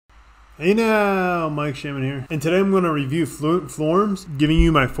Hey now, Mike Shamon here, and today I'm going to review Fluent Forms, giving you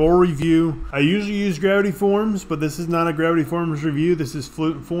my full review. I usually use Gravity Forms, but this is not a Gravity Forms review. This is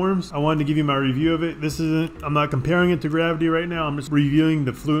Fluent Forms. I wanted to give you my review of it. I'm not comparing it to Gravity right now. I'm just reviewing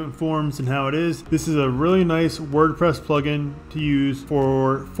the Fluent Forms and how it is. This is a really nice WordPress plugin to use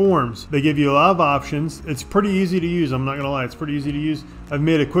for forms. They give you a lot of options. It's pretty easy to use. I'm not going to lie. It's pretty easy to use. I've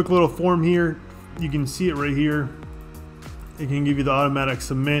made a quick little form here. You can see it right here. It can give you the automatic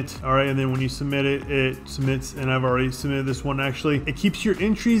submit. All right, and then when you submit it, it submits, and I've already submitted this one actually. It keeps your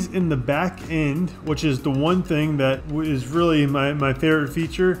entries in the back end, which is the one thing that is really my favorite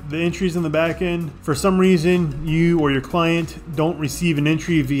feature. The entries in the back end, for some reason, you or your client don't receive an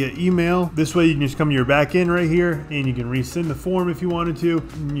entry via email. This way you can just come to your back end right here, and you can resend the form if you wanted to. You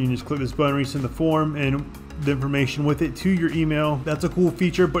can just click this button, resend the form, and the information with it to your email. That's a cool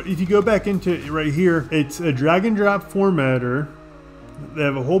feature. But if you go back into it right here, it's a drag and drop formatter. They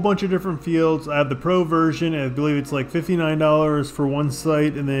have a whole bunch of different fields. I have the pro version. I believe it's like $59 for one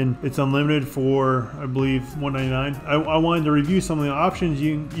site, and then it's unlimited for, I believe, $199. I wanted to review some of the options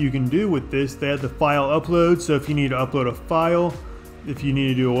you can do with this. They have the file upload, so if you need to upload a file, if you need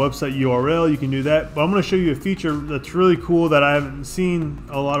to do a website URL, you can do that. But I'm going to show you a feature that's really cool that I haven't seen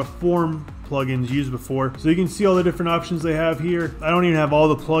a lot of form plugins used before. So you can see all the different options they have here. I don't even have all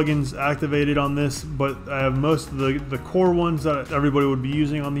the plugins activated on this, but I have most of the core ones that everybody would be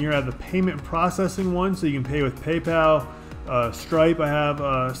using on here. I have the payment processing one, so you can pay with PayPal. Stripe I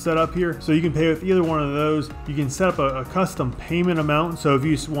have set up here, so you can pay with either one of those. You can set up a custom payment amount, so if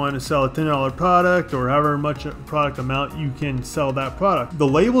you want to sell a $10 product or however much product amount, you can sell that product. The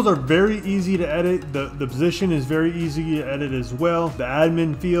labels are very easy to edit. The position is very easy to edit as well. The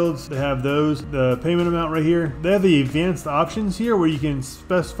admin fields, they have those. The payment amount right here. They have the advanced options here where you can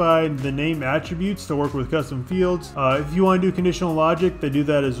specify the name attributes to work with custom fields. If you want to do conditional logic, they do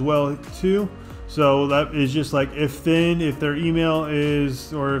that as well too. So that is just like if their email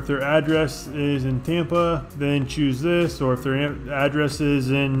is, or if their address is in Tampa, then choose this, or if their address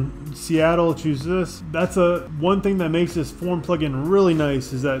is in Seattle, choose this. That's one thing that makes this form plugin really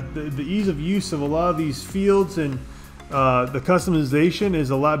nice, is that the ease of use of a lot of these fields, and the customization is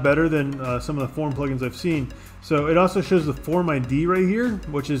a lot better than some of the form plugins I've seen. So it also shows the form ID right here,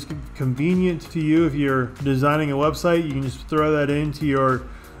 which is convenient to you if you're designing a website. You can just throw that into your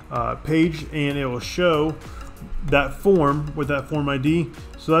page and it will show that form with that form ID.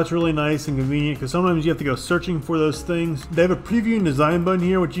 So that's really nice and convenient, because sometimes you have to go searching for those things. They have a preview and design button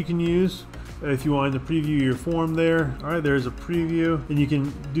here, which you can use if you wanted to preview your form there. All right, there's a preview, and you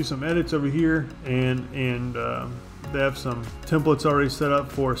can do some edits over here, and they have some templates already set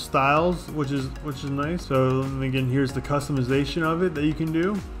up for styles, which is nice. So again, here's the customization of it that you can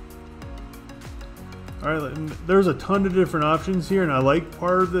do. All right, there's a ton of different options here, and I like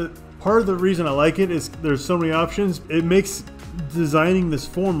part of the reason I like it is there's so many options. It makes designing this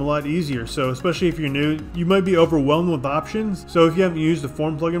form a lot easier. So especially if you're new, you might be overwhelmed with options. So if you haven't used a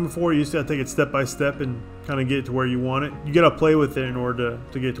form plugin before, you just gotta take it step by step and kind of get it to where you want it. You gotta play with it in order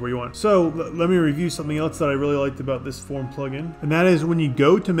to get to where you want it. So let me review something else that I really liked about this form plugin, and that is when you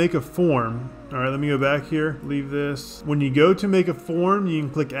go to make a form. All right, let me go back here, leave this. When you go to make a form, you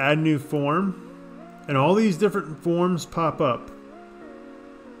can click add new form, and all these different forms pop up.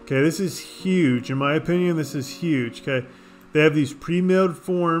 Okay, this is huge. In my opinion, this is huge. Okay, they have these pre-made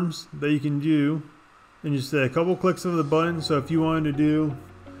forms that you can do, and just a couple clicks of the button. So if you wanted to do,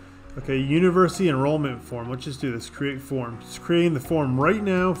 okay, university enrollment form, let's just do this, create form. It's creating the form right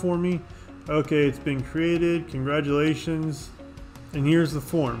now for me. Okay, it's been created, congratulations. And here's the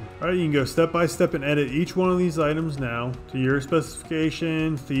form. All right, you can go step by step and edit each one of these items now to your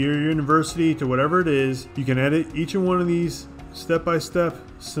specifications, to your university, to whatever it is. You can edit each one of these step by step,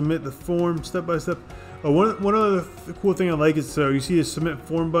 submit the form step by step. One other cool thing I like is, so you see the submit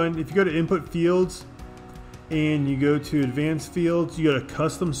form button. If you go to input fields and you go to advanced fields, you got a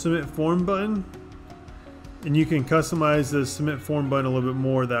custom submit form button, and you can customize the submit form button a little bit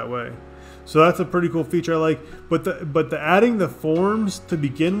more that way. So that's a pretty cool feature I like. But the adding the forms to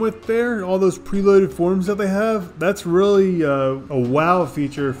begin with there, all those preloaded forms that they have, that's really a wow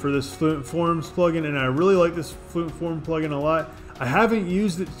feature for this Fluent Forms plugin, and I really like this Fluent Form plugin a lot. I haven't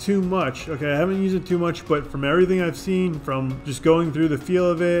used it too much. Okay, I haven't used it too much, but from everything I've seen, from just going through the feel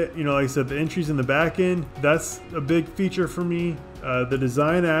of it, you know, like I said, the entries in the back end, that's a big feature for me. The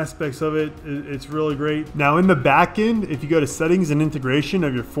design aspects of it, it's really great. Now in the back end, if you go to settings and integration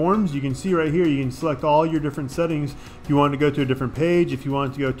of your forms, you can see right here, you can select all your different settings. If you want to go to a different page, if you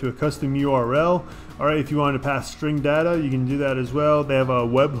want to go to a custom URL, all right, if you want to pass string data, you can do that as well. They have a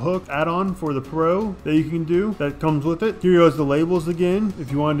webhook add-on for the Pro that you can do that comes with it. Here goes the labels again.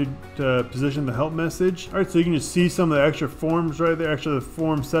 If you wanted to position the help message. All right, so you can just see some of the extra forms right there, the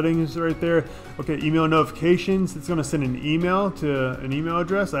form settings right there. Okay, email notifications. It's going to send an email to an email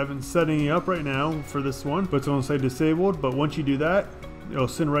address. I haven't set any up right now for this one, but it's going to say disabled. But once you do that, it'll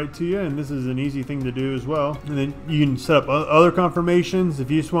send right to you, and this is an easy thing to do as well. And then you can set up other confirmations.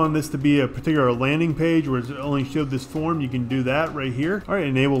 If you just want this to be a particular landing page where it's only showed this form, you can do that right here. All right,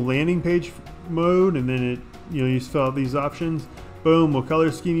 enable landing page mode, and then you just fill out these options. Boom, what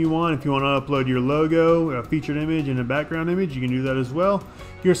color scheme you want. If you want to upload your logo, a featured image, and a background image, you can do that as well.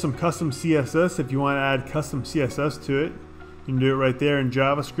 Here's some custom CSS. If you want to add custom CSS to it, you can do it right there in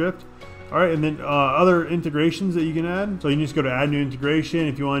JavaScript. All right, and then other integrations that you can add. So you can just go to add new integration.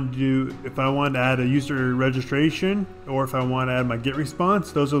 If you want to do, if I want to add a user registration, or if I want to add my get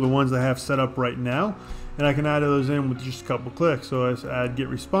response, those are the ones I have set up right now. And I can add those in with just a couple clicks. So I just add get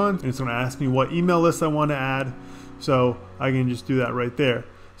response, and it's going to ask me what email list I want to add. So I can just do that right there.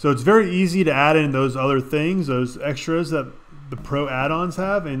 So it's very easy to add in those other things, those extras that the Pro add-ons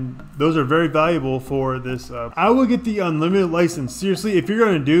have, and those are very valuable for this. I will get the unlimited license. Seriously, if you're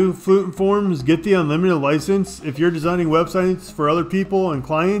going to do Fluent Forms, get the unlimited license. If you're designing websites for other people and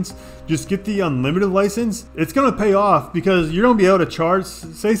clients, just get the unlimited license. It's going to pay off because you're going to be able to charge.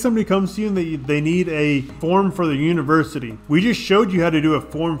 Say somebody comes to you and they need a form for the university. We just showed you how to do a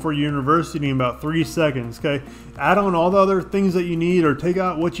form for university in about 3 seconds, okay? Add on all the other things that you need or take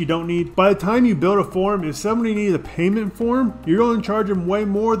out what you don't need. By the time you build a form, if somebody needs a payment form, you're going to charge them way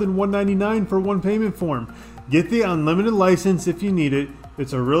more than $1.99 for one payment form. Get the unlimited license if you need it.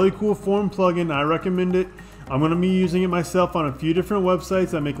 It's a really cool form plugin. I recommend it. I'm going to be using it myself on a few different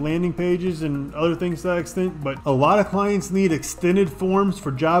websites. I make landing pages and other things to that extent, but a lot of clients need extended forms for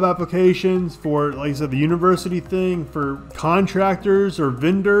job applications, for, like I said, the university thing, for contractors or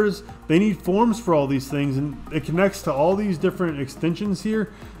vendors. They need forms for all these things, and it connects to all these different extensions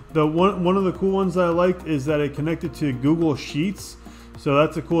here. The one of the cool ones that I liked is that it connected to Google Sheets. So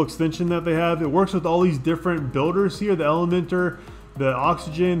that's a cool extension that they have. It works with all these different builders here, the Elementor, the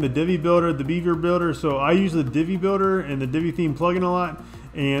Oxygen, the Divi Builder, the Beaver Builder. So I use the Divi Builder and the Divi Theme plugin a lot.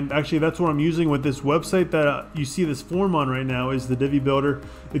 And actually that's what I'm using with this website that you see this form on right now is the Divi Builder.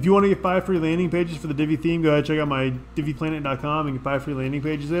 If you want to get 5 free landing pages for the Divi theme, go ahead and check out my diviplanet.com and get 5 free landing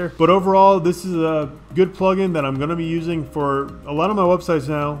pages there. But overall, this is a good plugin that I'm going to be using for a lot of my websites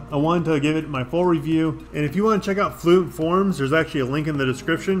now. I wanted to give it my full review. And if you want to check out Fluent Forms, there's actually a link in the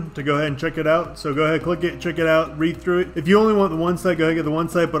description to go ahead and check it out. So go ahead, click it, check it out, read through it. If you only want the one site, go ahead and get the one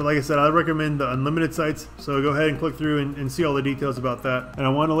site. But like I said, I recommend the unlimited sites. So go ahead and click through and see all the details about that. And I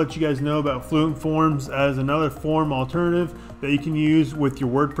want to let you guys know about Fluent Forms as another form alternative that you can use with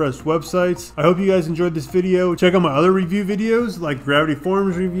your WordPress websites. I hope you guys enjoyed this video. Check out my other review videos like Gravity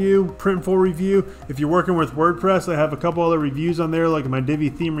Forms review, Printful review. If you're working with WordPress, I have a couple other reviews on there like my Divi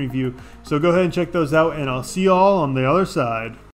theme review. So go ahead and check those out, and I'll see you all on the other side.